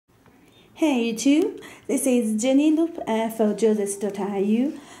Hey YouTube, this is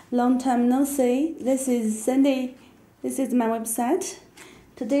Jennynfljerseys.ru. Long time no see. This is Cindy. This is my website.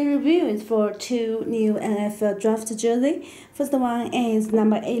 Today review is for two new NFL draft jersey. First one is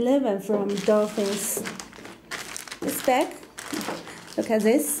number 11 from Dolphins. This bag, look at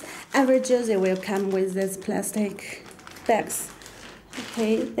this. Every jersey will come with this plastic bags.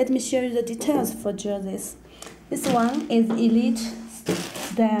 Okay, let me show you the details for jerseys. This one is Elite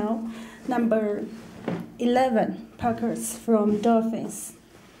Style number 11 Parkers from Dolphins.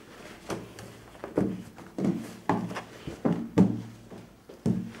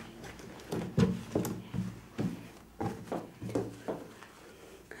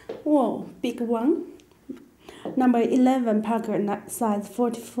 Whoa, big one. Number 11 Parker, size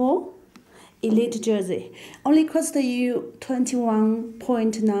 44, Elite jersey. Only cost you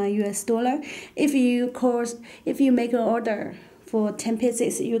 $21.9 US. If you make an order for 10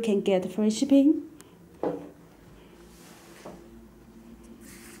 pieces, you can get free shipping.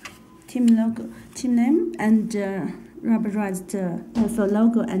 Team logo, team name, and rubberized NFL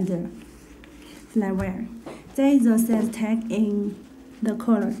logo and flyware. There is a sales tag in the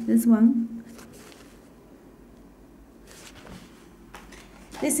color. This one.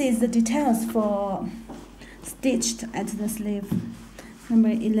 This is the details for stitched at the sleeve. Number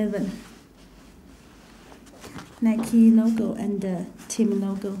 11. Nike logo and team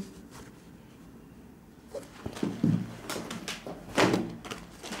logo.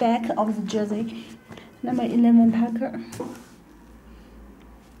 Back of the jersey. Number 11 Parker.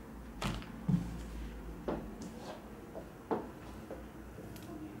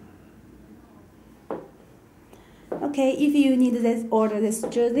 Okay, if you need this, order this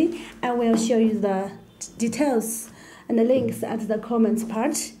jersey, I will show you the details and the links at the comments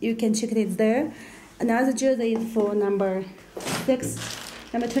part. You can check it there. Another jersey is for number 26.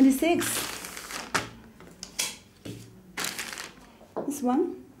 This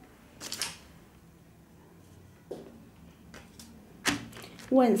one.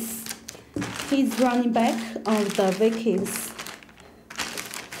 Wentz. He's running back of the Vikings.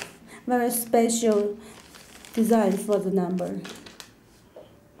 Very special design for the number.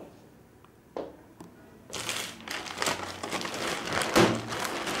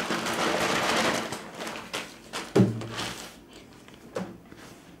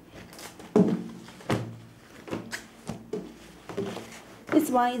 This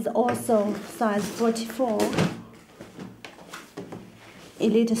one is also size 44,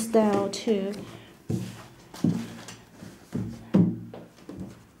 Elite style too.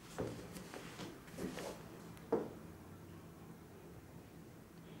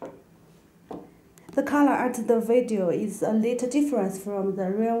 The color at the video is a little different from the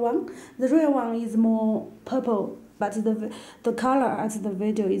real one. The real one is more purple, but the color at the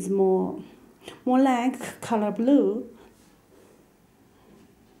video is more like color blue.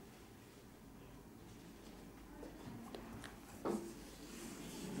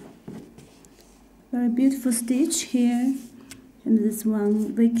 Very beautiful stitch here, and this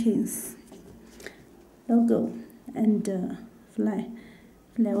one Vikings logo and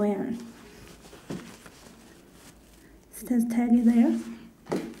flyware. Says tag there,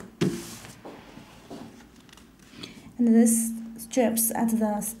 and this strips at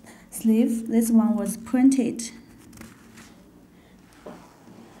the sleeve. This one was printed.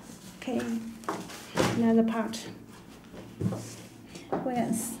 Okay, another part.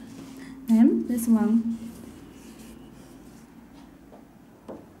 Where's name? This one.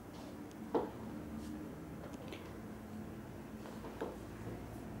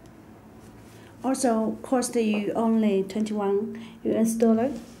 Also cost you only $21 US.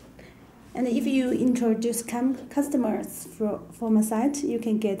 And if you introduce customers for my site, you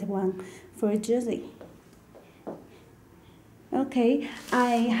can get one free jersey. Okay,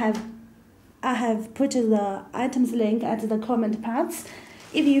 I have put the items link at the comment parts.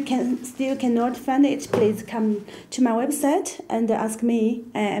 If you still cannot find it, please come to my website and ask me.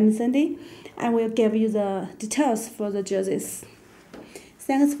 I am Cindy. I will give you the details for the jerseys.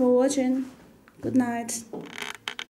 Thanks for watching. Good night.